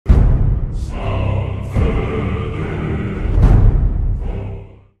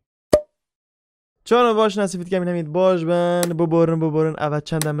چون باش نصیفت که نمید باش بن ببرن اول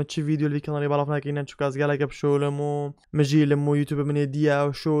چندم چی ویدیو لی کانالی بالاف نکینن چون از گله گپ شولمو مجیلمو یوتیوب من دیا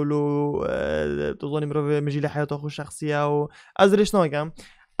و شولو تظنی مرو مجیل حیات خو شخصیه و از ریش ناگم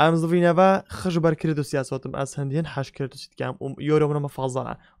امزوینه و خجبر کردو سیاستم از هندین حش کردو سید کم یورو من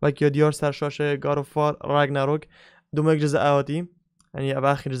مفضله و که دیار سر شاشه گاروفار راگناروک دوم یک جزء آتی يعني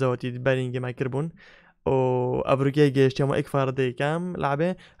أواخر جزواتي بارينج ما كربون و أبرقية جيش تيمو إكفار دي كام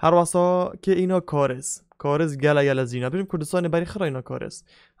لعبة هرواسا كإينا كارز جالا زينة بيجم كردستان باري خرينا كارز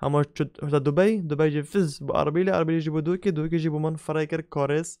هما هذا دبي جي فز بأربيلي يجيبو دوكي يجيبو من فرايكر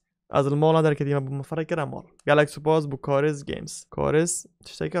كارز از المال در كديما بو مفرايكر مال جالاكسي باز بو كارز جيمز كارز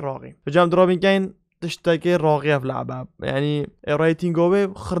تشتكي راغي بجام درابين كاين تشتكي راغية في لعبة يعني رايتين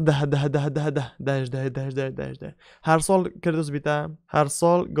قوي خر ده هر سال كردوس بيتا هر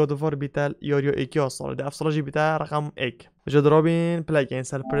سال جودوفار بيتا يوريو ايكي سال ده افصل جي بيتا رقم ايك جدرابين بلاي كاين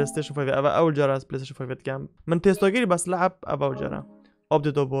سال بلايستيشن 5 اول جرا بلايستيشن 5 كام من تيستوغيري بس لعب اول جرا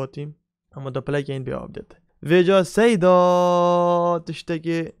ابديت بوتي اما ده بلاي كاين بي ابديت فيجا سيدا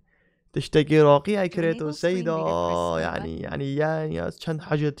تشتكي راقي كريتو سيدا يعني چند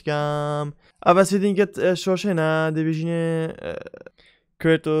حاجات كام اول سيدين كت شوشنا ديفيجن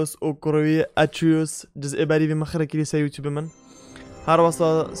كريتوس او كروي اتريوس جزء باري في مخرج كلي سي يوتيوب من هر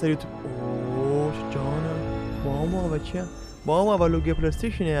واسطه سي يوتيوب اوه جانا ماما بچه ماما ولوگ بلاي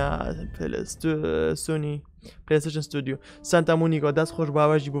ستيشن يا سوني بلاي ستيشن ستوديو سانتا مونيكا دست خوش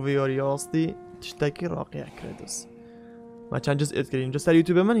باوجي بو وياري راستی تشتكي راقي كريتوس ما چند جزء اد کردیم جز سر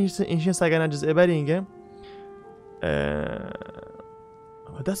یوتیوب من اینشین سگانه جزء برینگه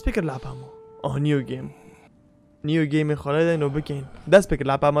دست بکر لعبه ما نیو گیم خاله ده اینو بکن دست بکر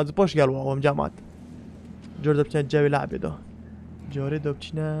لعبه ما باش گلو آقام جماعت جور دبچنه جوی لعبه ده جاره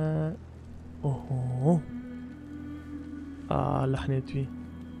دبچنه اوه لحنه توی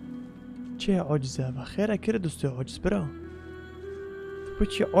چه عاجزه و خیره کره دوستی عاجز برا تو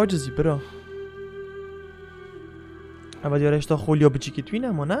چه عاجزی برا اما دیارش تا خولیا بچیکی توی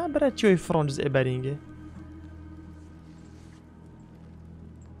نما نه برای چی های فرانجز برینگه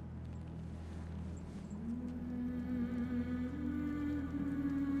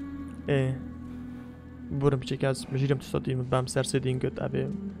برم بچیک از مجیرم تو سادیم بام سرسدین گت ابی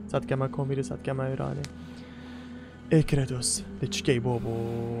صد کما کامیری صد کما ایرانی کريتوس ده چکی بابو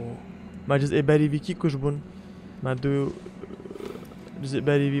ما جزء بری ویکی کش بون ما دو جزء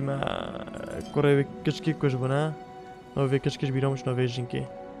بری وی ما کره کشکی کش بونه نوی کشکش بیرامش نوی جنکی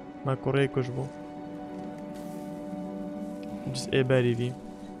ما کره کش بو جزء بری وی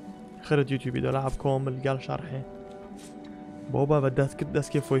خرد یوتیوبی ده لعب کامل قال شرحه بابا دست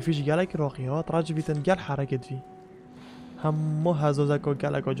كيف فيش قالك راقيات راجع بيتن قال حركة في هم هزو زكو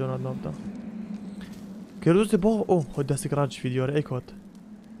قالك جونات نبدا كردوس با او خد دستك راجع في ديار ايكوت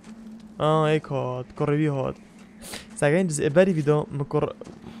ايكوت كوربي هات ساقين جزء باري فيديو مكر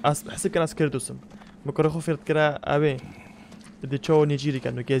حسب كان كردوسم مكر خو فرد كرا ابي بدي تشو نيجيري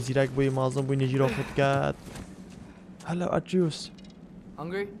كانو كي زيراك بوي مازن بوي نيجيرو خد كات هلا اتجوس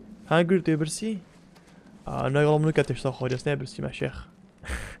hungry تبرسي أنا يلا منو كاتش تا خالص نه برسی مشیخ.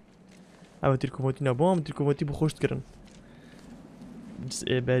 اما ترکوماتی نبام ترکوماتی بخوشت کردن.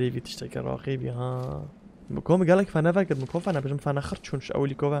 جزء باری ویتش تکر راقیبی ها. مکام قالك فانا فاكر مکام فانا بجم فانا خرج شونش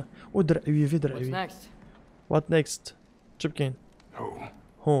أولي كوفا. ودرعوي في درعوي. What next? شو بكين؟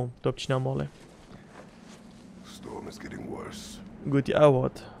 Home. توبتش ناماله. Storm is getting worse. قلتي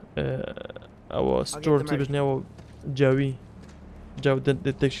أوات ستور تبجني أو جاوي. جو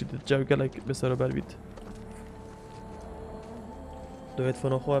دتكشي جو قالك بسرعة بالبيت. دو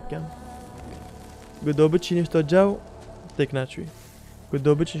هدفون خواب کن گدو بچینش تا جو تک نچوی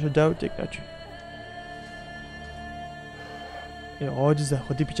گدو بچینش تا جو تک نچوی ای عاجزه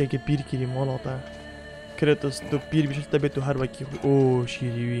خودی پیچه که پیر کری مالاتا کريتوس تو پیر بیشل تبه تو هر وکی اوه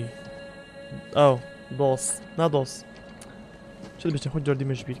شیریوی او داس نه داس شد بچه خود جاردی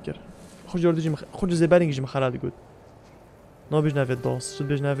مش بیر کر خود جاردی جی خود جزه برینگی جی مخلال گود نا بیش نوه داس شد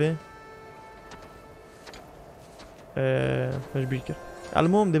بیش نوه مش بیر کر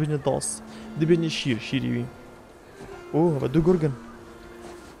المهم دبيجني الضاص دبيجني شيريوي اوه بدو جورجن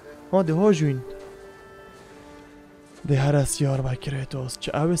دي هاجوين دي هرس يار با كريتوس چه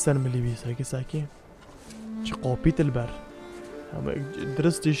اوه سنملي بي ساكي چه قاپيت البر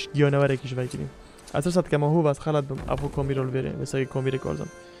درستش گیانوره کش بکریم اصلا صد کما هو بس خلط بم افو کامیرول بره مثل کامیر کارزان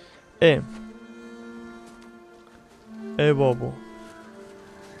بابا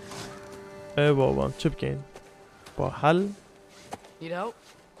چه بکن با حل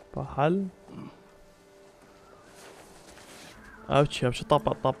با حل اوچی اوچی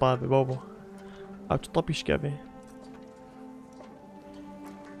طابا بابا اوچی طابیش کبه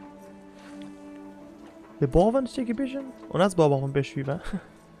Det är baven sticker pigeon. Och nästa baven bäst va.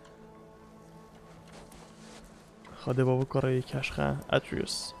 خاده بابا کارای کشخه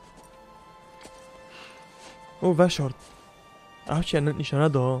اتریوس او وشارد او چه نشانه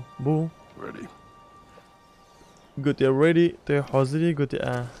دا بو Ready. گوتی ریدی تو حاضری گوتی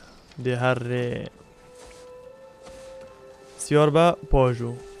دی هر سیار با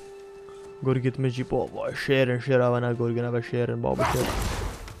پاجو گرگیت مجی بابا شیر اونا گرگنه با شیرن بابا شیر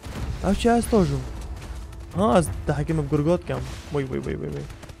او چه هست تاجو ها از تحکیم بگرگات کم وای وای وای وای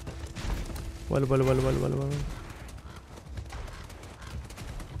وای ولی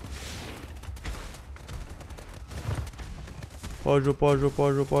Pajo.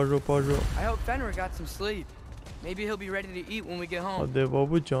 I hope Fenrir got some sleep. Maybe he'll be ready to eat when we get home. خاده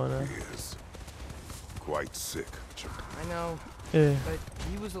بابو جانه He is quite sick. I know, اه but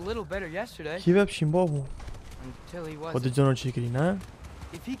he was a little better yesterday. کی ببشیم بابو Until he خاده wasn't. جانو چی کری نه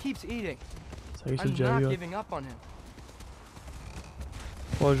If he keeps eating, سگیش I'm not جریان giving up on him.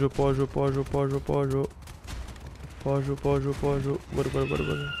 پاجو برو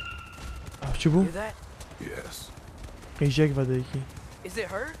چی بو؟ Hear that? Yes. قیجک وده یکی Is it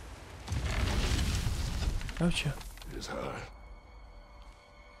hurt? او چه؟ It is hard.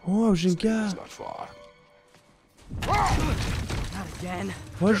 او جنکه It's not far. Not again.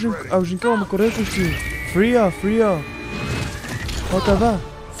 او جنکه و مکره کشتی فریا هاتفا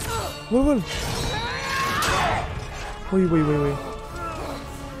ول وای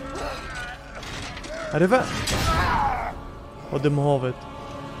عرفه خاده مهاوت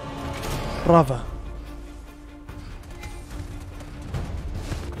برافا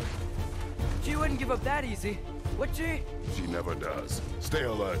She wouldn't give up that easy, would she? She never does. Stay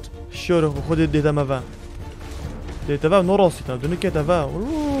alert. شوره خودت دیدم و نوراسیتم دونه که دفع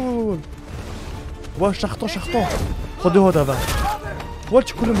و شخطا خودی ها دفع و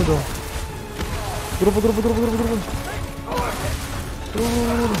چه کلی مدام ضربه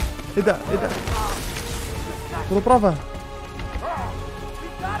ایده برافا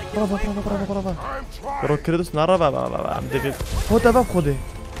برو كريتوس نرى بابا عم ديفيد هو دابا بخودي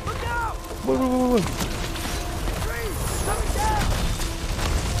بول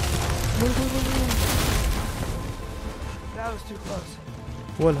That was too close.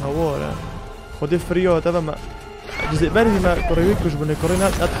 والهواء خودي فريو دابا ما جزء بالي ما كوريويكوش بني كورينا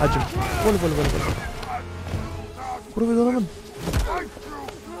اتحجم بول كوريوي دونمن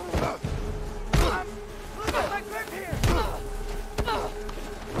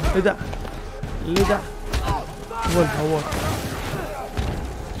لدع والهواء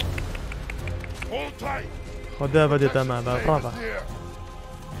Hold tight. خدها بدي تمام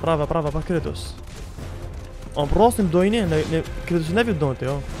برافا كريتوس en prossimo doine credo si nevi donte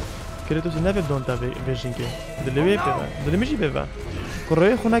credo si nevi donte vejinke delle mici beva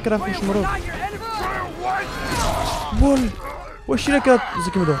corre هناك راه خوش مرو بول واش راك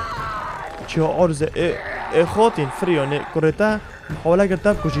زكي مدو تشو ارز خاطين فريون كوريتا محاولة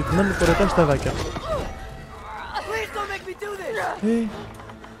قلتها بكوجيت من كوريتا اشتباكا Please don't make me do this. ايه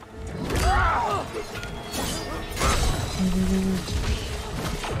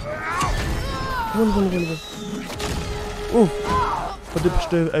بول اوف خدي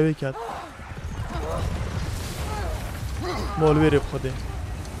بشتوي اوي كات مول ويري بخدي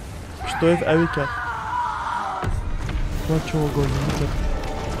بشتوي في اوي كات واتشو جول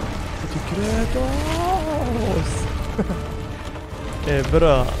كريتوس ايه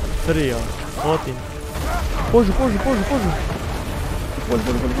برا فريا خاطين بوجو بول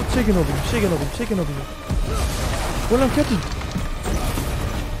شيكن اوبي ولا كاتي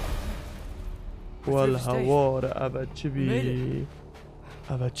والهوار ابد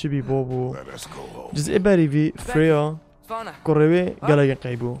چبي بابو Let us go home. جزء باري في فريا Svana, كروي قالا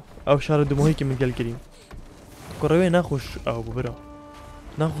قيبو او شهر دموهي كي من قال كريم كروي ناخوش او برا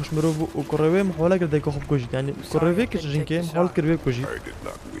ناخوش مروبو وكروي محاولة قد يكو خب كوجيت يعني كروي كجنكي محاولة كروي كوجيت I did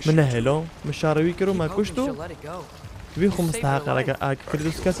not wish. من هلو مش شهروي كرو ما hoping كوشتو she'll let it go. بي خو مستحق على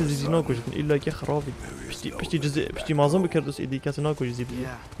كردوس كاس زيزينو كوجيت الا كي خرابي بشتي جزء بشتي معظم بكردوس ايدي كاس نو كوجيت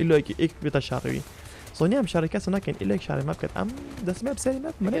Yeah. الا كي اك بتا شهروي صوني ام شركات هناك كان الا شهر ما كانت ام دس ما بسالي ما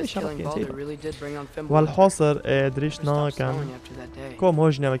I من guess killing شركه Baldur سيد really did bring on Fimbul. والحاصر Never دريشنا stopped كان snowing after that day. كوم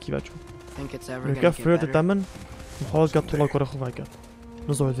هوجنا وكي باتشو Think it's ever لو gonna كاف get فريت better. تمن محاول كطلع كره خوفاك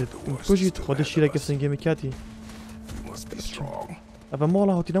نزول زيت كوجيت خد الشيء لك سنجي مكاتي You must be strong. افا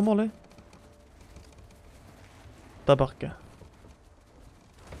مولا هوتينا مولا طبقك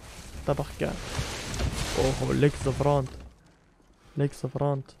اوه ليك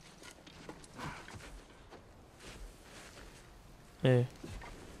زفرانت ايه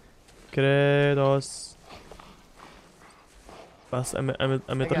كريتوس بس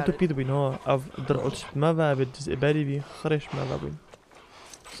ام طريقته بيدو بين هو اف درعوش ما بقى بالجزء بالي بي خرش ما بقى بين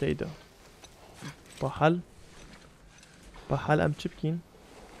سيدا بحل ام تشبكين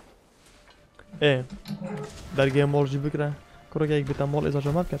ايه درجة مول جي بكرة كرو جايك بتا مول إذا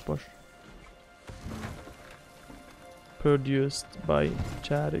جمال كات باش produced by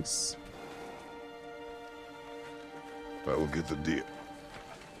Charix. I will get the deal.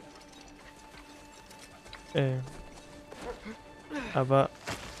 ايه ابا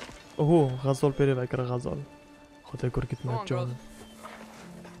اوه غزال بيري بكره غزال خدا كركت مجان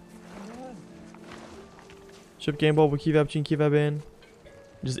شب كاين بابو كيفا بچين كيفا بين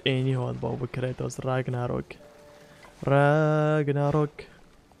جزئيني هاد بابو كريتوس راغناروك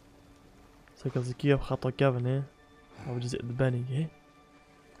سكز كيف خطا كافن او جزء دباني ايه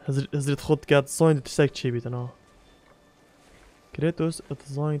هزرت خط كات صاين تشتاك شي بيتنا كريتوس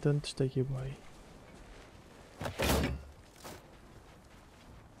اتزاين تشتاكي بهاي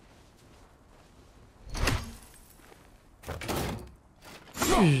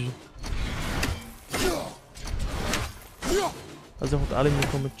از خود علی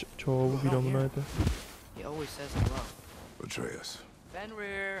میکنم چاو بیرام نایده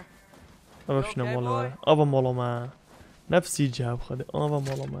اما بشنم مالا آبا مالا ما نفسی جاب خده آبا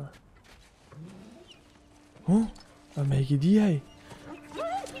مالا ما ها اما هیکی دی هی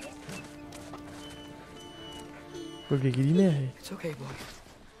گرگه گیری نه هی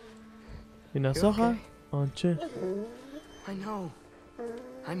این ساخه آنچه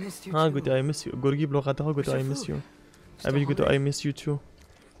ها قلت I miss you گرگی بلوغته ها قلت I miss you أبي قلت I miss you too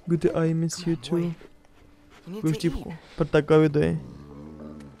قلت I miss you too گوشتی بخو پرتکاوی دوی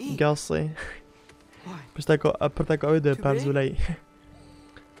گاسی پرتکاوی دوی پرزولی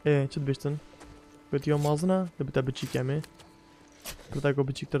اه چت بیشتن قلت یا مازنه دبتا بچیک همه پرتکاو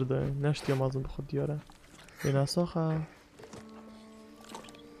بچیک تر دوی نشت یا مازن بخود دیاره این ساخه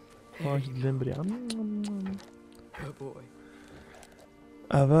هاش دلم بریم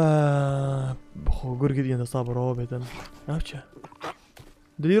أبا بخو قرقد ينتصاب رابطا أبشا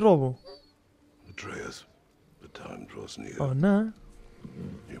دلي رابو نا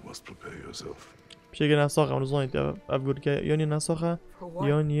بشكل ناساخة من زوين أب قرقد يوني ناساخة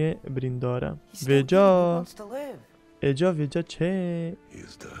يوني بريندارة فيجا فيجا چه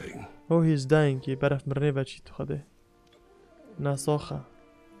he's dying كي برف مرنه بچي تو خده ناساخة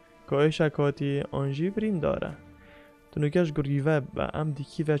كويشا كاتي آنجي بريندارة تو نگاش گرگیوه با ام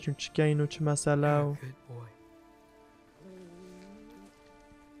دیکی و چون چکه اینو چه مسئله و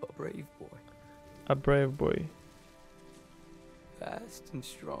A brave boy Fast and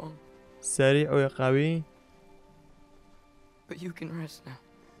strong سریع و قوی But you can rest now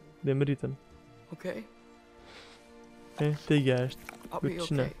دمریتن Okay تیگشت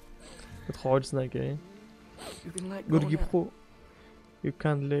گوت نه گوت خواهد نگه گرگی بخو You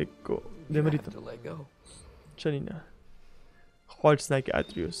can't let go دمریتن چنینه خواهد نگه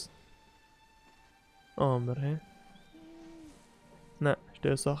ادریوس آمره نه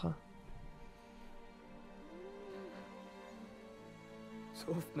اشته ساخه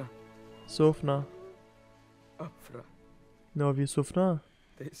سوفنا ناوی سوفنا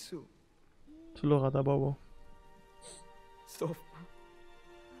چه لغته بابا سوفنا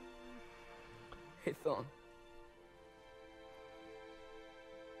هیثان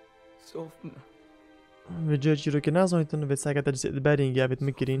سوفنا و جاجی رو که نزانیتون و ساگه در جزء دبارین گابت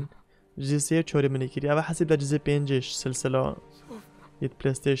مکرین جزء سه چهاری منی کری اما حسب در جزء پنجش سلسله یت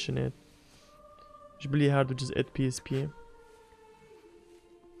پلیستیشنت جبلی هر دو جزء پی اس پی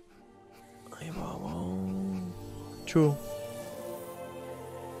ای بابا چو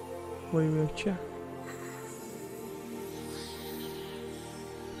وای چه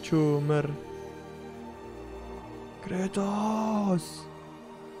چو مر کرێتۆس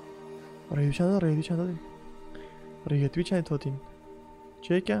ڕێوی چند دادین ڕێگەتوی چند تۆتین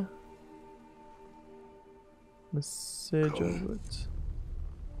چێکە مسێجەوت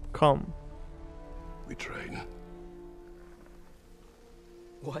کام We train.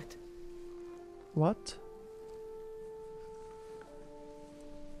 What?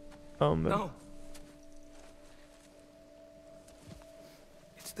 No.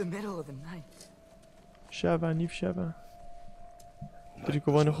 It's the middle of the night. شبه نیف شبه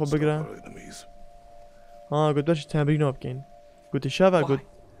تریکوان خوب بگیرم ها قلت باش تمرين بكين قلت شبه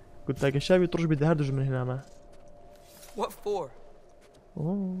قلت اگه شبه تروش بده هر دوش من هنا ما What for?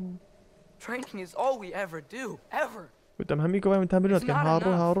 Training is all we ever do, ever. قلت همي كوبا من تمرينات كان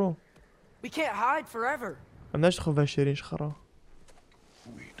هارو We can't hide forever. ام ناش تخوف شيرين شخرا We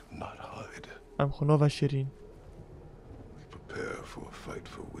do not hide. ام خنوف شيرين We prepare for a fight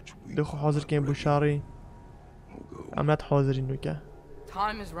for which we دخو حاضر كين بوشاري will go عملت حاضرين وكا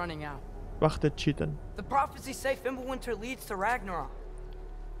Time is running out. وقت تشيتن. The prophecies say Fimbulwinter leads to Ragnarok.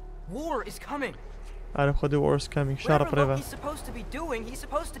 War is coming. عارف خدي wars coming. Whatever شارب ريفا. Loki's supposed to be doing, he's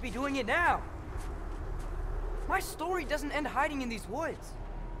supposed to be doing it now. My story doesn't end hiding in these woods.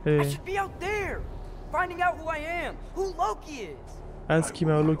 I إيه. should be out there, finding out who I am, who Loki is. از كي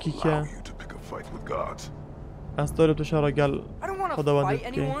مولوكي Allow كا. you to pick a fight with gods. از طالب تشارة قال I don't want to خداوند fight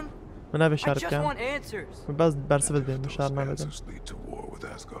بكي. anyone. من أبي I just شاركة. want answers. بس برسبت بين مشار Those نبدن. answers lead to war with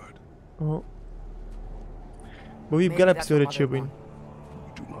Asgard. أوه. بوي Maybe بقلب that's what سوري Mother تشوبين.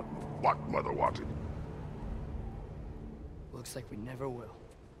 We do not know what Mother wanted. Looks like we never will.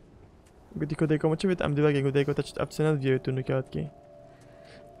 قلت لكم دايكو ما شفت أم دباجي قلت دايكو تشت أبسنات فيديو نكات كي.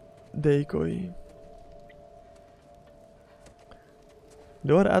 دايكوي.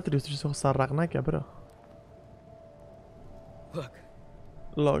 لور أتريس تشوف صار رغناك يا برا. Look,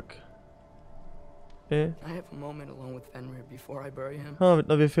 لوك. إيه. I have a moment alone with Fenrir before I bury him. ها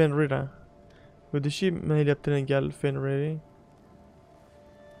نبي فين ريرا. قلت شي ما هي لابتنا قال فين ريري.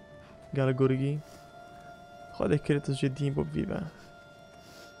 قال جورجي. خذ كريتوس جديد بوب فيفا.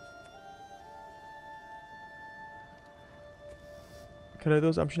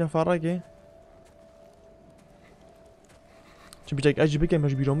 كريتوس أمشينا فراجة. چی بیچک اجی بگم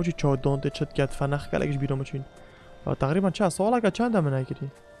مش بیرون چی چهار دانته چت کرد فنخ کلکش بیرون چین. تقریبا چه ساله که چند من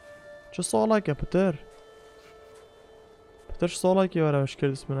نگیری. چه ساله که پتر. پتر ساله که وارا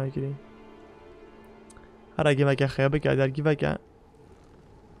مشکل اسم نگیری. هر اگه مگه خیابه که درگی وگه.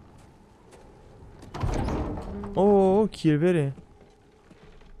 اوه کیر بره.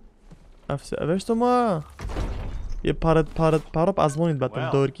 افش تو ما. یه پارپ ازمونید باتم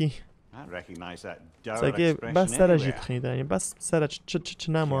دورکی. ساكي بس سرة جيت خيدا يعني بس سرة تش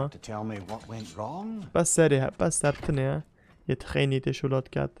نما بس سرة بس سرتني يتخيني تشولات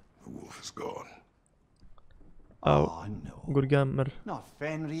كات أو قرقام مر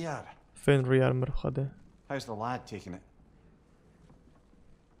فين ريال مر خده How's the lad taking it?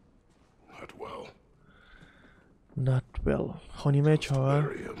 Not well. Not well خوني ما يتشوا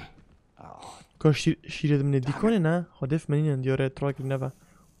Bury him. كوش شيرد من الديكوني نا خدف منين ديوري تراك نفا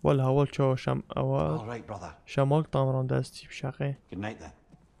ولا هول شو شم All أول right, brother. شمال طامران دستي بشاقي Good night then.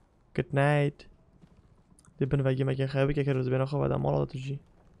 good night دي بنفاجي مكان خابي كي كرز بين أخو بعد مرة تجي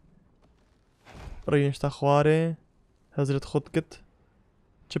رينش تخواري هزرت خدكت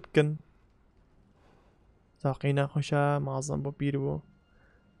شبكن ساقينا خوشا معظم ببيرو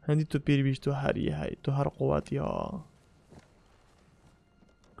هندي تو بير بيش تو هري هاي تو هر قواتي ها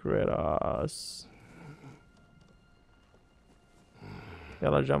كريتوس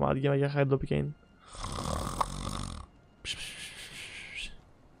يلا جماعة دقيقة مكان خايد لو بكين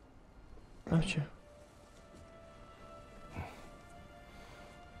أبشي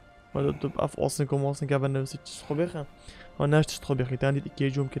ما دو بقى في أصلا كم أصلا كابن نفسي تشتخبيخة هو ناش تشتخبيخي تاندي تكي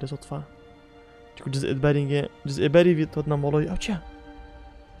جوم كده صدفة تكون جزء إدباري جزء إدباري في تطنا مولاي أبشي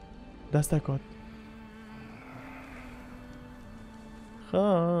دستا كود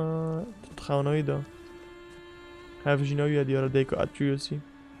خا تتخاونوي دو هاف جينويا ديارا ديكو أتريوسي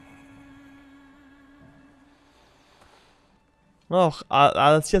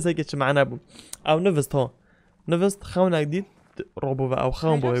على الشيء زي كده معنا بو أو نفست ها نفست خاونا جديد روبو أو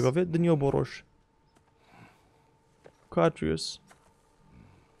خاون بو يقفي دنيا بروش كاتريوس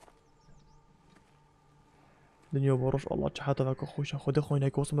دنيا بروش الله تحت ذاك خوش خود خوينا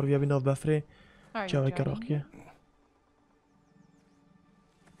يكوس مريا بينا بفري جاوي كراكية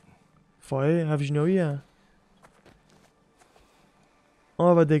فاي هاف جنوية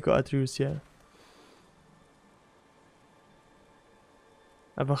بديكو أتريوسيا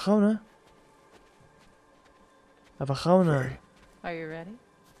أبا خاونا Are you ready?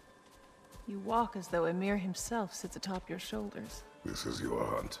 You walk as though Emir himself sits atop your shoulders. This is your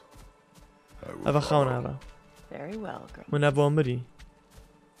hunt. I will أبا follow. خاونا أبا Very well, girl. من أوامري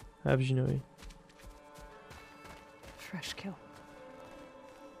هاف جنوي Fresh kill.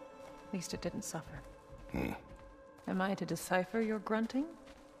 At least it didn't suffer. Am I to decipher your grunting?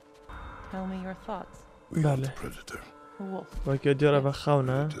 Tell me your thoughts. We hunt Vale. the predator. A wolf. وكي دير أبا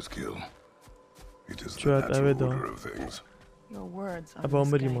خاونا Just kill. It is the شوية natural أبدا. order of things. Your words are أبا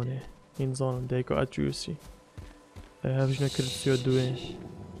أمري misguided. موني إنزان ديكو أتريوسي هاف جنو كرتسيو دوي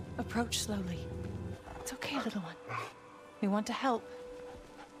Approach slowly. It's okay, little one. We want to help.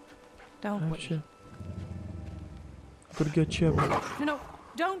 Don't هاف wait. شي برجع تشيب No,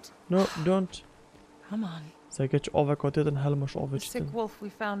 don't. No don't Come on. ساكتش أوفا كوتيتن هل مش أوفا The sick جتن wolf we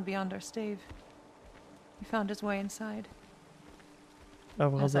found beyond our stave. He found his way inside.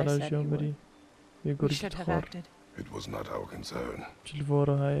 أبا As I غزالة said he جامري We يقول should have تخار acted. It was not our concern.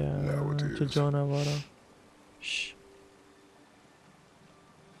 تلفورا Now هيا it is. تلجانا ورا شش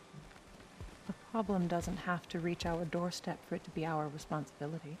problem doesn't have to reach our doorstep for it to be our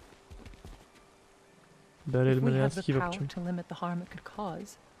responsibility. داري If we have المنيات the كيف power بتشم to limit the harm it could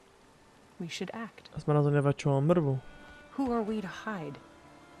cause, we should act. اسمع نظن يفا شو مربو Who are we to hide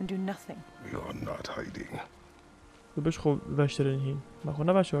and do nothing? We are not hiding. بش خو بشترين هين ما خو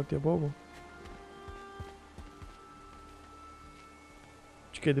نباش وقت يا بابو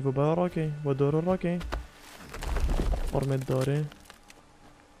چكي دي فبا راكي ودور راكي فرمي الدوري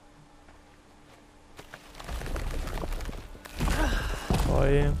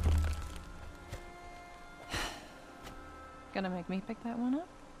هاي Gonna make me pick that one up?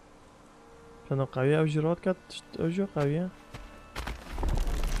 لأنه قوية أو جرات كانت أوجو قوية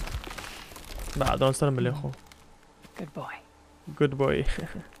بعد أنا سلم اللي أخو Good boy. good boy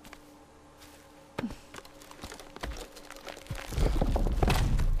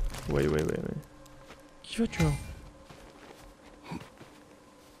وي كيف تشو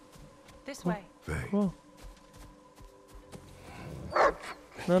This way. Faye. أوه.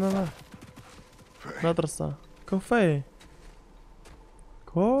 لا لا درسها كوفاي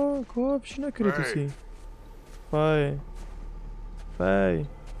كو بشنو كريتوسي فاي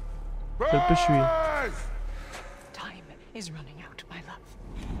بالبشوي Time is running out, my love.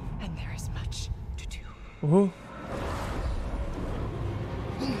 And there is much to do. اوه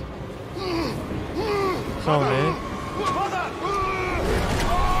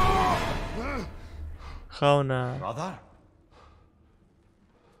خاونة Brother?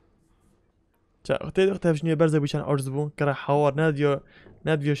 جا اختي شنو برزة بيشان أرزبون كرا حوار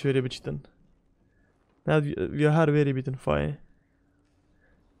ناديو شويري بيشتن ناديو هار ويري بيتن فاي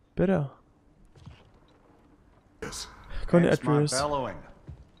برا Yes. كوني Hence my أتروس bellowing.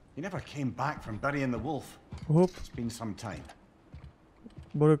 You never came back from burying the wolf. هوب It's been some time.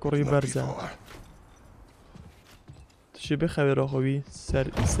 بوري كوري Not برزة before. تشي بخير أخوي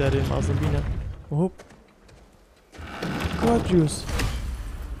ساري معظم بينا هوب كوادريوس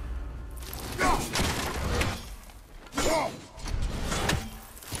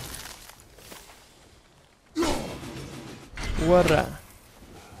ورا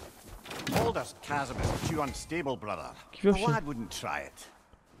Oldest chasm is too unstable, brother. كيف A يمشي؟ lad wouldn't try it.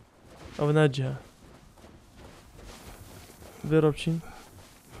 أو ناجها بيروبشين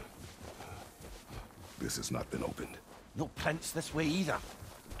This has not been opened. No prints this way either.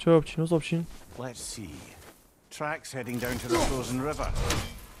 شو بشين وصوبشين Let's see. Tracks heading down to the frozen river.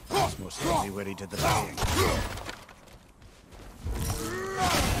 That's most likely where he did the burying.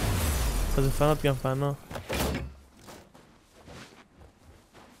 هذا فانات كان فانا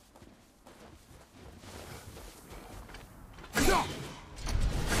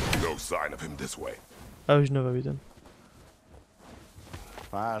No sign of him this way. أو جنوبا بيدن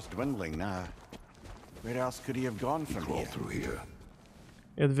Fire's dwindling now. Where else could he have gone from Crawl here? through here.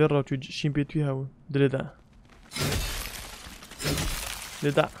 يدفير تو شين بيتوي هاو دلدا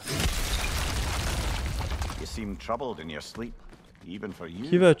لدا You seem troubled in your sleep, even for you.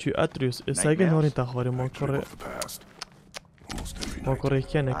 كيف تشو أتريوس إساقي نوري تاخوري I ما dream كوري of the past. Almost every ما night. كوري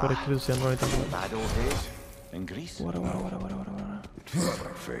كياني كوري كريدوس يا نوري تاخوري Bad old days in Greece. ورا It feels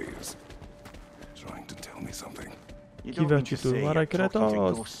like Faye's trying to tell me something. You don't كيف mean to تشو say ورا you're talking to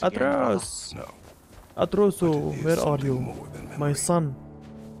كريتوس ghosts again, brother? أتروس No. أتروسو It is where are something you more than my memory. son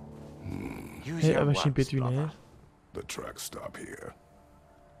Use هي your أبا شين words, بيتوي brother. هي The tracks stop here.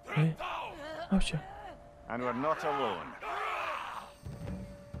 هي أوشا And we're not alone.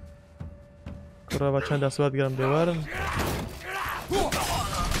 كورا با چند أسوات گرم بيوارن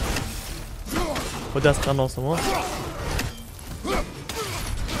ودست قناصم ها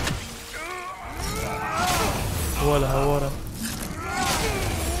ولا هوارا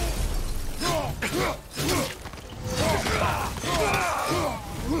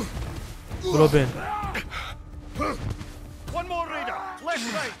روبين One more raider.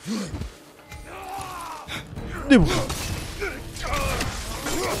 Left, right. ديبو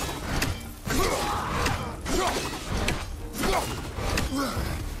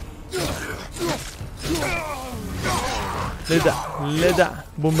لدع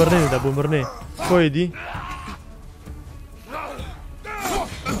بومبرني ده بومبرني كوي دي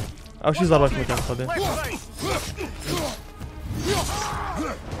او شي ضربك مكان خذه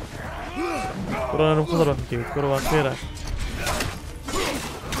كورونا نمخ ضربك مكان كورونا خيرك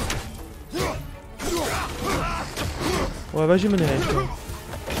وباجي من هنا شو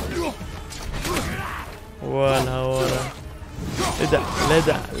ولا ولا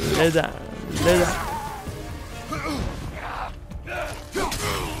لدع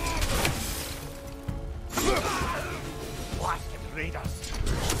Blasted raiders.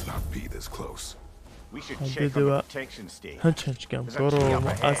 They should not be this close. We should I check did on the that. protection station. هنچنج کم There's a کارو tree up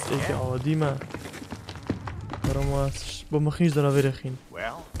ما ahead, از ایک yeah? عادی ما کارو ما از با مخینج دارا ویر خین Well, You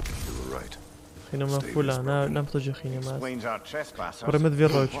were right. خینه ما فولا نه نمتاج خینه ما explains our trespassers. برای مد ویر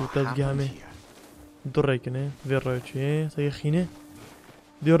رای چی What تازگی happened همه here? دور رای کنه ویر رای چی سایه خینه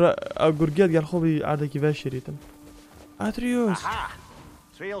دیورا اگرگیت گل خوبی عاده کی وش شریتم اتریوس Aha!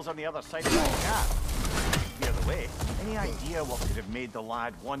 Trails on the other side of the gap. Clear the way. Any idea what could have made the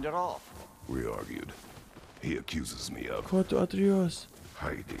lad wander off? We argued. He accuses me of کاتو اتریوس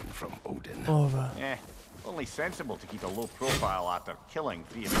hiding from Odin. آوه Only sensible to keep a low profile after killing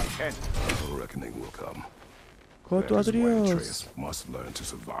 3 of his kin. A reckoning will come. کاتو That is why اتریوس Atreus must learn to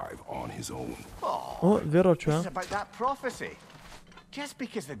survive on his own. آه ویر رای چی This is about that prophecy. Just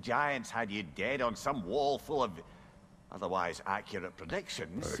because the giants had you dead on some wall full of otherwise accurate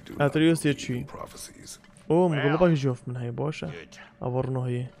predictions. I do not اتریوس یه believe چی in prophecies. اوه میگه بابا جفت من هی باشه Good. آورنو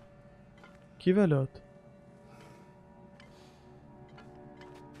هی کی ولاد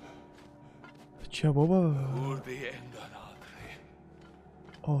چه بابا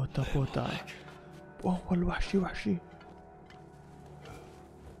اوه تاپوتا اوه الوحشي وحشي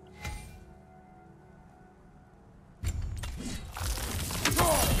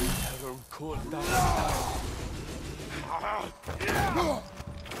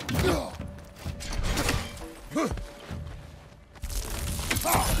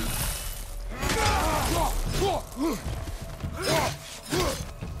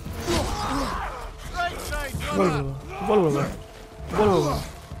والله والله والله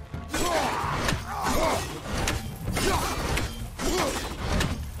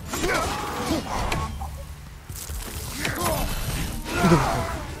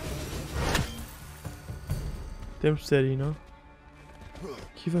تمش سرينا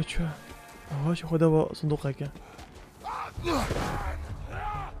كيف اتشا هاش خدا با صندوقك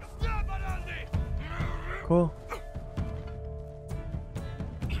كو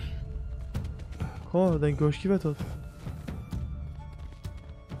كو den gosh كيف اتوت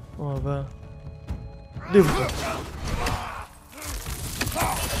با ديبو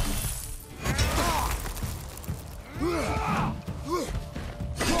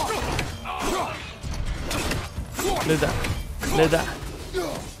لدع لدع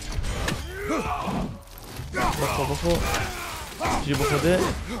بخو جيبو خده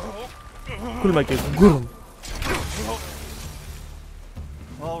كل ما كيف قرم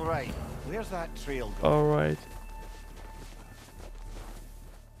All right. Where's that trail going? alright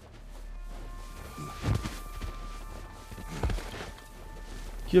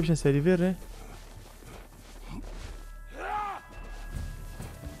كيف بشن سري فيري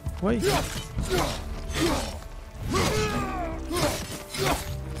وي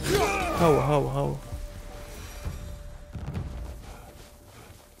هوا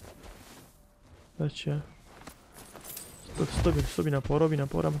بچه stop bina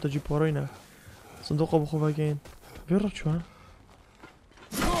pora ma taji pora ina صندوق ابو خوفاكين فين شو ها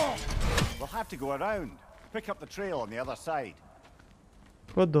We'll have to go around. Pick up the trail on the other side.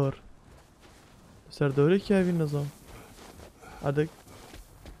 الدور سردوري كيف النظام عدك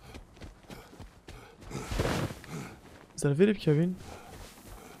سرفيري بكيفين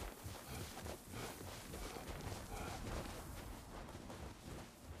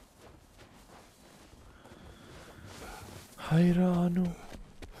حيرانو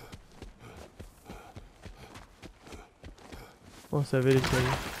او سرفيري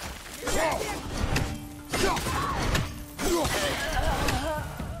بكيفين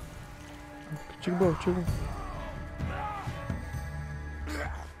Çık bu.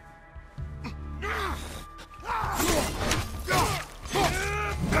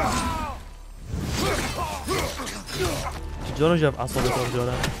 جانو جاب عصابة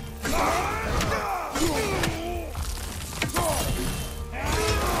جانا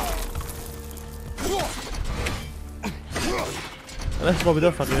انا ايش ما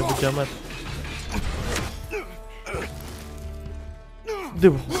بدافع غير بالجامات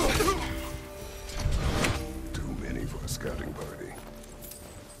دبو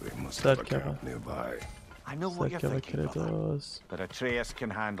Start camp nearby. I know what you're thinking, brother, كريتوس but Atreus can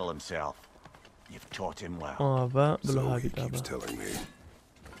handle himself. You've taught him well. با بلو So he هابيت keeps ابا telling me.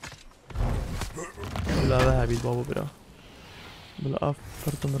 بلو هابيت بابا برا بلو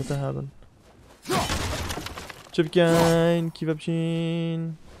افرت مرتهبا شبكين كيف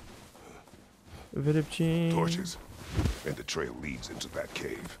بشين فيري بشين Torches. And the trail leads into that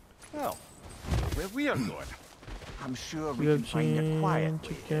cave. Well, where we are going, I'm sure we can find a quiet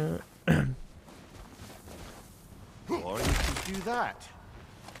way. Or you could do that.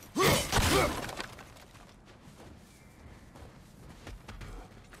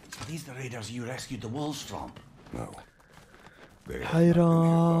 these the raiders you rescued the wolves from? No. They have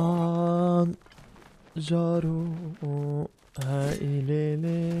حيران جارو هاي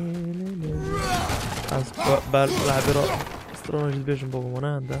ليلي از بر لعبه را استراتژی بیشم بابا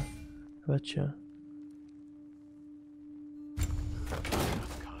ماننده بچه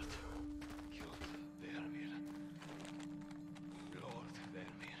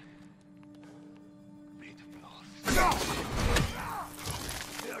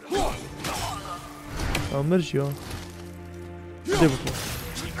مرجی ها ده بکن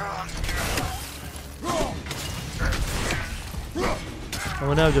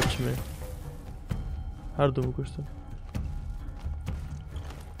اما نه عجب چمه هر دو بکشتم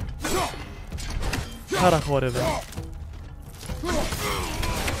هر اخواره به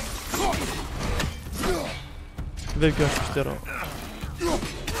برگاش اشترا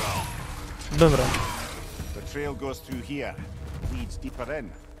بمرم The trail goes through here. Leads deeper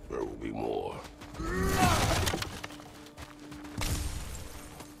in. There will be more.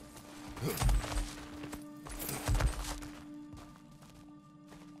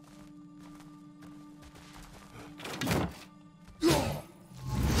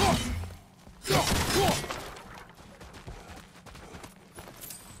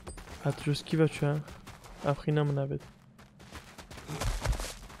 هتروس کی بچه افخی نمونه بید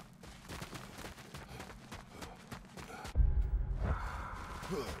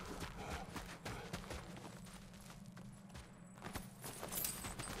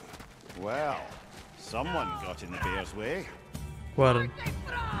Well, someone got in the bear's way. وارن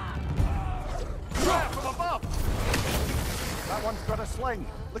From above! That one's got a sling.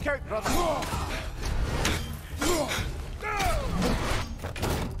 Look out, brother!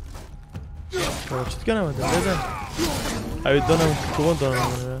 چیت کنم بده بزن اوید دانم کبان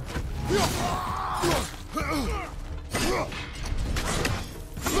دانم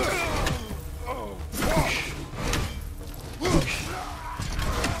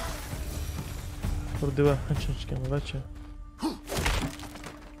برده با هنچن چکنه بچه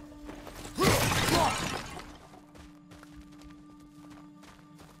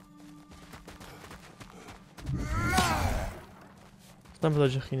استم بدا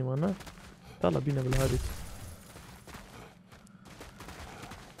جخینی ما نه يلا بينا بالهادي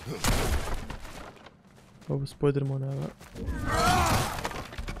هو سبايدر مان هذا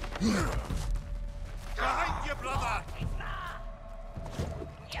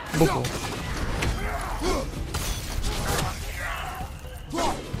بوكو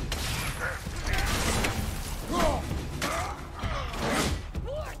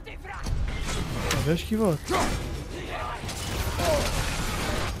ليش كيفات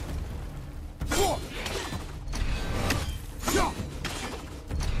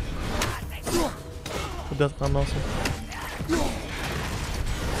بدأت قناصة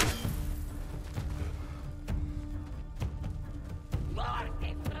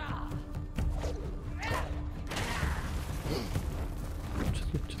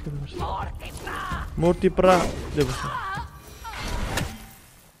مورتي برا لبسه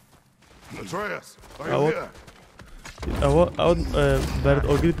Atreus, are you here? أو برد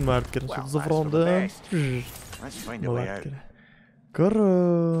أوجد مرد كده صوت زفران ده Let's find a way out.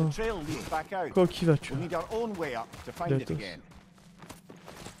 كرر The trail leads back out. كو كيف شو We'll need our own way up to find it Kerētūs. again.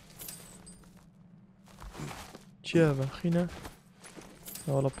 چیه بخینه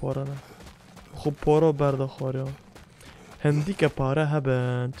حالا پاره نه خوب پاره برده خوری هندی که پاره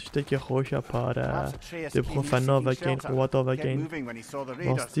هبن تشتی که خوش پاره دب خو فنا وکین قواتا وکین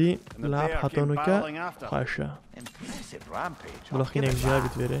راستی لعب حتی نوکه خوشه Impressive rampage. بلا خینه اگجه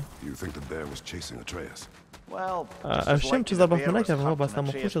بیت ویره You think the bear was chasing Atreus? Well, اشتیم چیز ضربت نکردم ها بس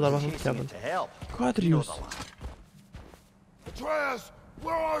نمو خوش ضربت نکردم کادریوس Atreus,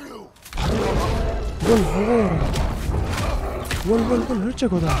 where are you? ول هرچه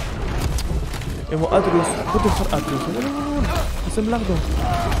کدام اما ادریوس خود خر ادریوس اسم لغدو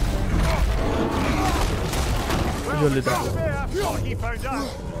جلی ده he found out.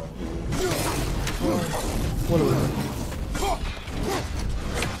 ول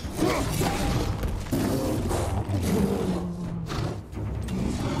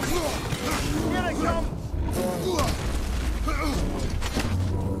Here it comes.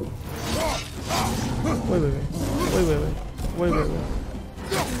 وای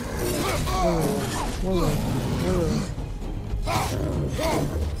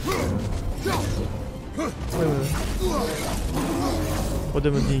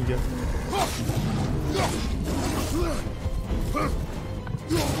خودم دیگه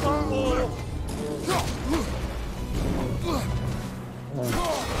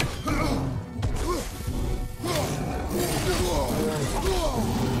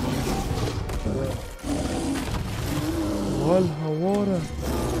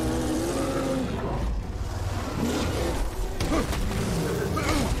هواره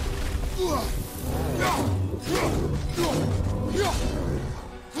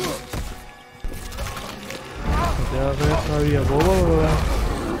يا غير قوية بابا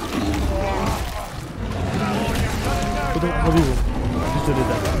خذوا حبيبه جدوا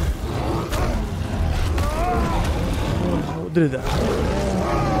لده درده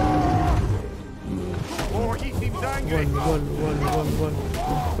ول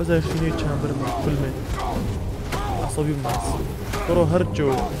بزا يخليني تشامبر مع كل من عصبي الناس ترى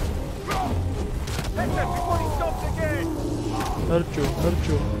هرجو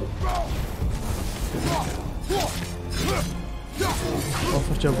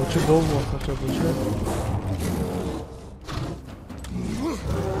آخر جابو چه بابا آخر جابو چه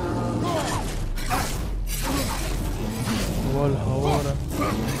والهوارة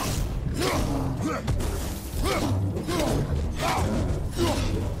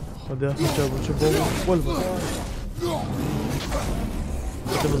خد آخر جابو چه بابا والبا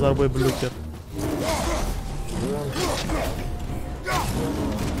ده بزار بوي بلوكر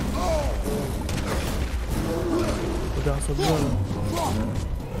ده عصبيانة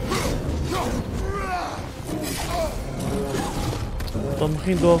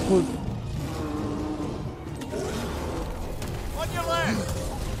طمخين دوا خود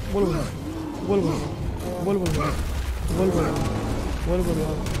بول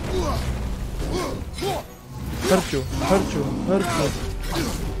هرشو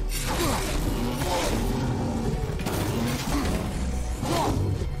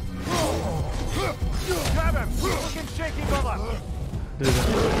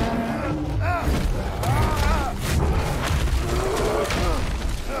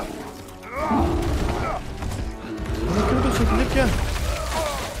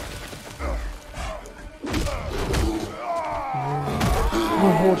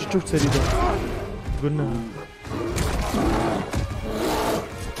هو شفت سريع ده قلنا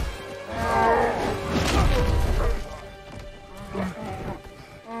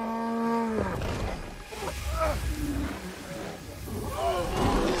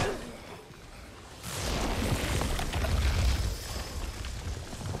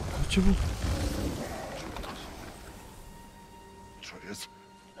شوفوا شوفوا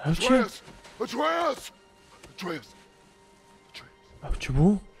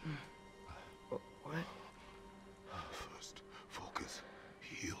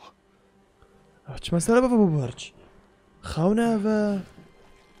چه مسئله بابا بارچ خونه و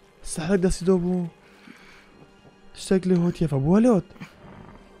سحرك دستی دو بو تشتاق هوتيه فبولد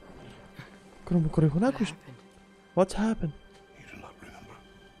كرم بكري هناك What happened?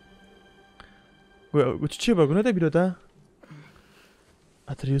 قلت چی بگو نده بیروده؟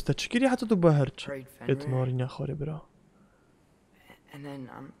 اتریوس تا چکیری حتی تو بهرچ اتناری نخوره برا And then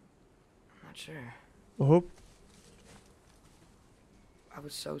I'm not sure. اوهب I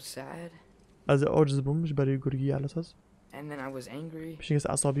was so sad. از عاجز بومش برای گرگی على اساس And then I was angry بشتي قاس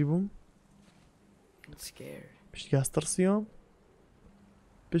عصابي بوم and scared. بشتي قاس ترسيوم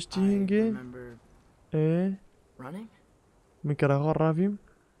بشتي I هنجي remember ايه running. من كراغور رافيم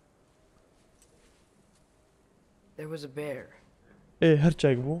There was a bear ايه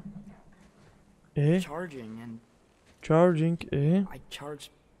هرچاك بو ايه charging and charging ايه I charged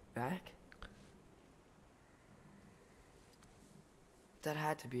back. That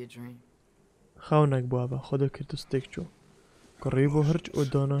had to be a dream. خاونك بابا خدا كرتوس تكجو قريبو هرج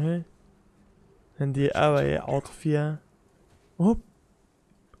قدانه هندي اوي عاطفية هوب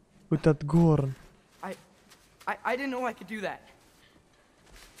وتتقورن I didn't know I could do that.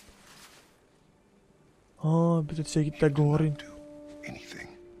 بتتشاكي تتقورن Anything.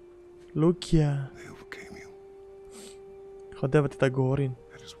 لوكيا They overcame you. خدا بتتقورن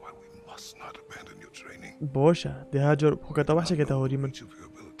That is why we must not abandon your training. باشا دي هاجر بخوكتا وحشة كتا هوري من Each of your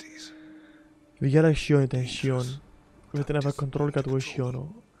abilities. بيجالك شيون تن شيون وتنفع كنترول كتو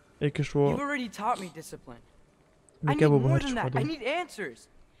شيونو ايك You've شو already taught me discipline. I need مكابو more بهرج than that. I خدو need answers.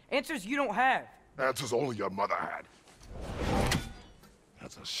 Answers you don't have. Answers only your mother had.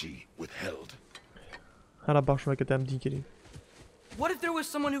 Answers she withheld. هلا باش ما كتام دي كريم What if there was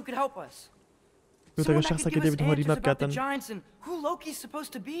someone who could help us? قلت Someone لك that الشخص could give كده us بده هوري answers ما about the بكاتن giants and who Loki's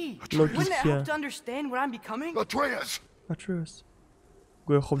supposed to be. Loki's Wouldn't it help here. to understand what I'm becoming? Atreus! اتروس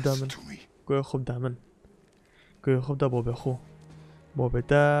قوي خوب دامن Listen to me. قوي خوب دامن قوي خوب دا بابا خو بابا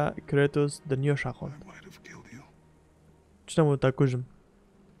دا كريتوس دنيا شاقون I might have killed you چنا مو تا كوجم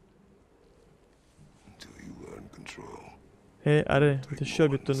until you learn control. هي اره بتشير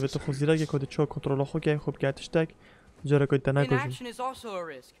بتون بتخو زيرا كي كود تشو كنترول خو كي خوب كاتشتك جرا كود تنا كوجم Inaction is also a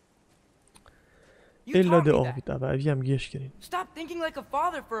risk. You إلا taught دي me أوه that. بتابع أبيام جيش كرين. Stop thinking like a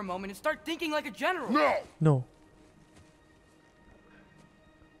father for a moment and start thinking like a general. No.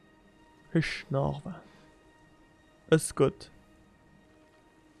 هش ناغبة. اسكت.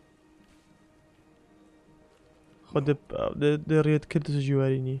 خد دي ريت كرتوس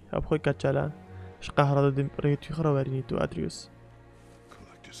جواريني. أبخوي كاتشالان. إيش قهرة دي ريت يخرا واريني تو أتريوس.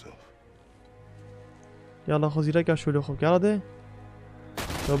 Collect yourself. يلا خذي لك شو لو خب يلا ده.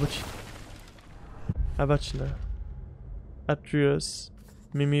 لو بتش. أبتشنا. أتريوس.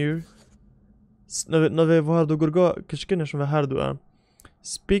 ميمير. نوی وار دو گرگا کشکنش و هر دو ام.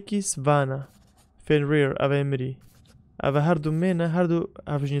 سپیکی سوانا. فنریر اوه امری. اوه هر دو منه هر دو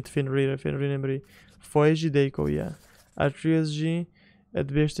افجنیت فنریر امری. فایجی دیکویا. اتریاس جی.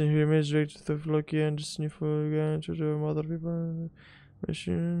 ادبیشتن هیرمیز ریکت ثفلوکی اندسنی فولگان چجور مادر بیبان.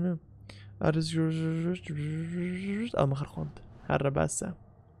 مشین. ارز اما خرخوند. هر بسه.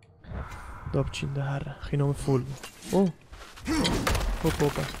 داب چین ده هر. خینام فول. اوه.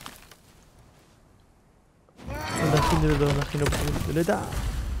 هوبا. داخلين لده داخلين بقول لده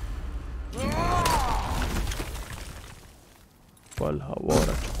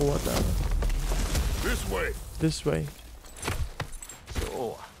والهوارة قوة this way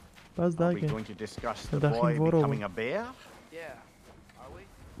So, بس are we داقي going to discuss the داخلين boy ورا becoming a bear? Yeah. Are we?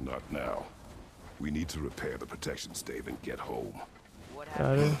 Not now. We need to repair the protection stave and get home. What happened to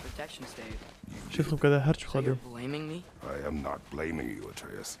تعال the protection stave? شوفكم كذا هرش So خدي you're blaming me? I am not blaming you,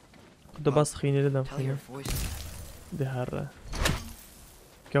 Atreus. ده بس خيني لدم Tell خيني your voice. ده هرة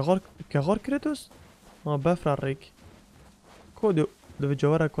كغور كريتوس ما بفرر ريك كودو دو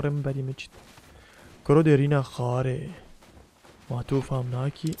جوارا كورم بري مجد كرو ديرينا خاري ما تو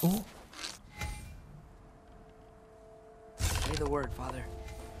فهمناكي اوه Say the word, father.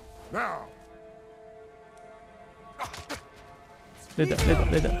 Now!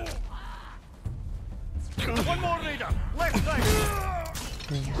 لدا One more leader! Left side!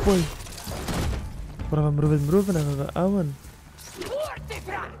 بوي برافا مروفن انا اون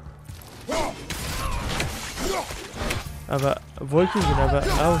ابا فولكينج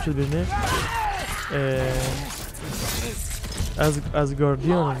ابا اون شو بجنه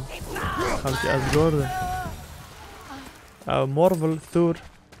اسغارديان خلقي اسغارد او مارفل ثور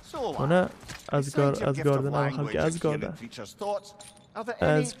So, هنا besides your gift of اسغاردن او language خلقي and اسغارد hearing creatures' thoughts, are there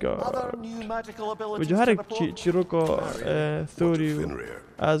any Asgard. other new magical abilities to وجهارك report? تشيروكو What ثوري of Fenrir?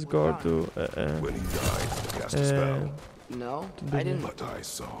 اسغارد When he died, cast a spell. No, I didn't. But I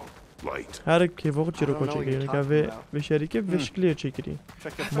saw light. هارك كيف وقت I don't تشيروكو know what تشيكري you're كافي talking about. بشركة بشكلية تشيكري Trick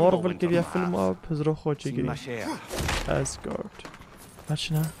of مارفل Finland كده from فيلم Math. اب هزرو خو Seen تشيكري my share. اسغارد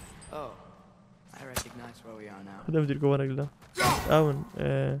هاتشنا Oh, I recognize where we are now. هذا بدي القوانا قلنا اون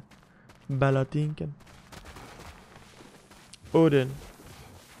بلاتين كان اودن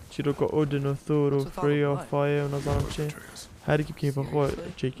تشيروكو اودن وثور وفري وفايا ونظام شيء Atreus. هارك كيف اخو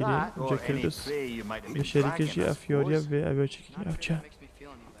تشيكري That, or any وجاكلتوس prey you might have been بشركة dragging, جي I افيوريا suppose. في ابيو تشيكري Not او sure تشا that makes me feel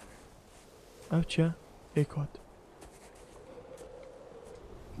any better. او تشا ايكوت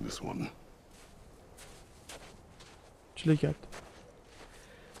This one. شليكات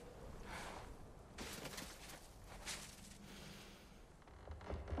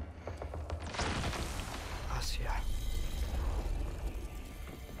Asya.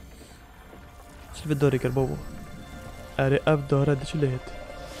 شو في الدوري كربوبو اري اب دورة دي شليت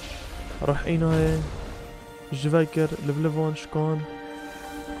روح اينا جفاكر لفلفون شكون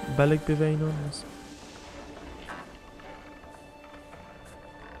بالك ببينون بس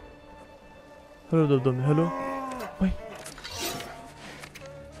هلو دبدومي هلو وي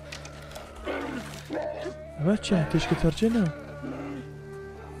بچه تشكي ترجينا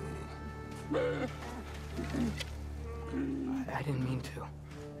I didn't mean to.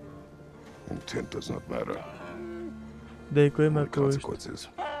 Intent does not matter. ديكوي ما Only كوش consequences.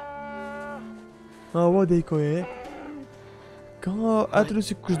 هو ديكوي كا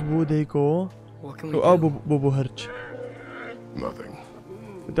ادرسي كوش بو ديكو What can we او do? بو هرج Nothing.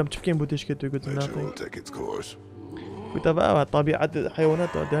 انت متفكين بو تشكي قلت Nature nothing will take its course. قلت بقى طبيعة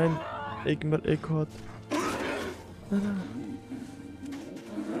الحيوانات دهين اكمل ايكوت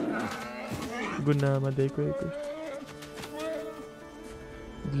قلنا ما ديكو يكوش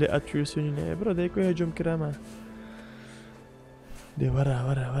دلي اتريوسوني برا ديكو هجوم كرامه دي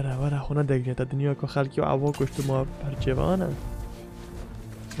ورا خونا دقنية الدنيا كو خلقي وعوا كشتو ما برجوانا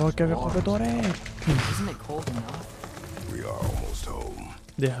ما كيف يقف دوري Isn't it cold enough? We are almost home.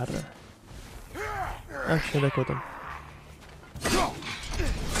 دي هرة اكش هذا كوتم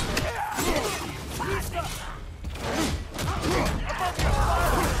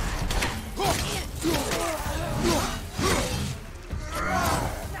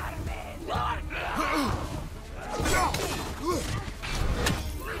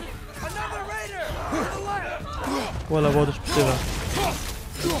ولا بادش بشتغل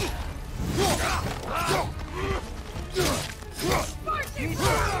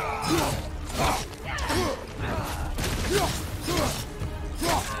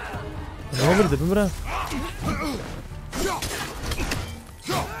ما برد بمره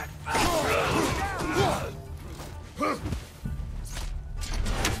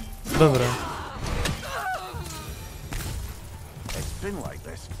بمره It's been like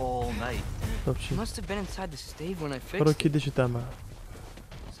this all night. طب شي Must have been inside the stave when I fixed كرو it. كيدش تاما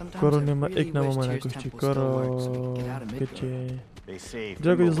Sometimes I كرو نما really اكنا wish ماما Tyr's كشتي temple still works so we كرو can get out of Midgard. كتشي They say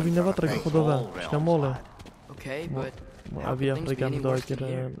جاكو Fimbulwinter يوزفين نفاترك affects خدوها all شنا realms, موله lad. Okay, but ما how أبي could things be أفريقيا any worse than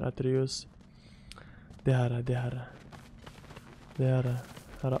مدايكر here? أتريوس دهارة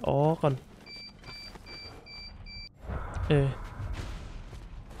هرا أوقن إيه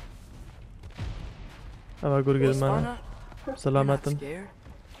أما أقول قد ما Sparna, you're not سلامات scared.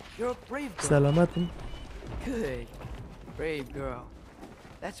 You're a brave girl. سلامات Good. Brave girl.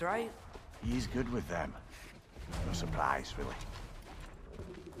 That's right. He's good with them. No surprise, really.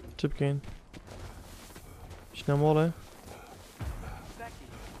 تبكين شنا موله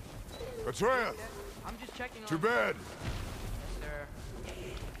Becky, Atreus! I'm just checking To on bed! sir.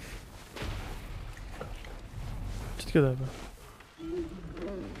 شت كذا با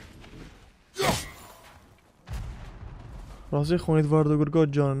راسي خونيت واردو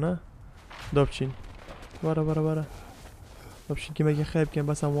قرقود جان نه دابچين برا دابچين كيما كي خايب كان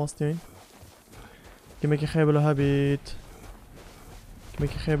بس هم واصلين كيما كي خايب لها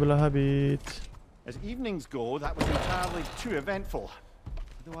بيت As evenings go, that was entirely too eventful.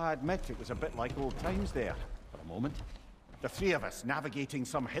 Though I admit it was a bit like old times there, for a moment. The three of us navigating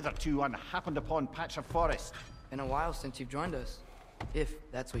some hitherto unhappened upon patch of forest. Been a while since you've joined us. If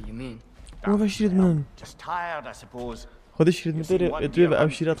that's what you mean. ما شريت من Just tired, I suppose. خذي شريت متر تريد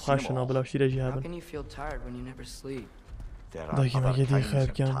أبشرات خاشنا بلا أبشرة How جهابا can you feel tired when you never sleep? There are دايما other قدي times خايب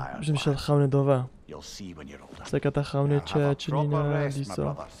you're كان tired, مش مش lad. الخونة دوفا You'll see when you're older. سكت خونة Now have a proper تشنينا rest, my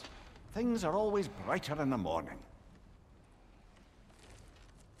ديسا brothers. Things are always brighter in the morning.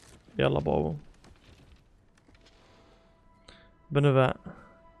 يلا بابا بنفع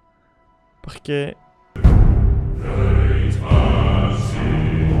بخكي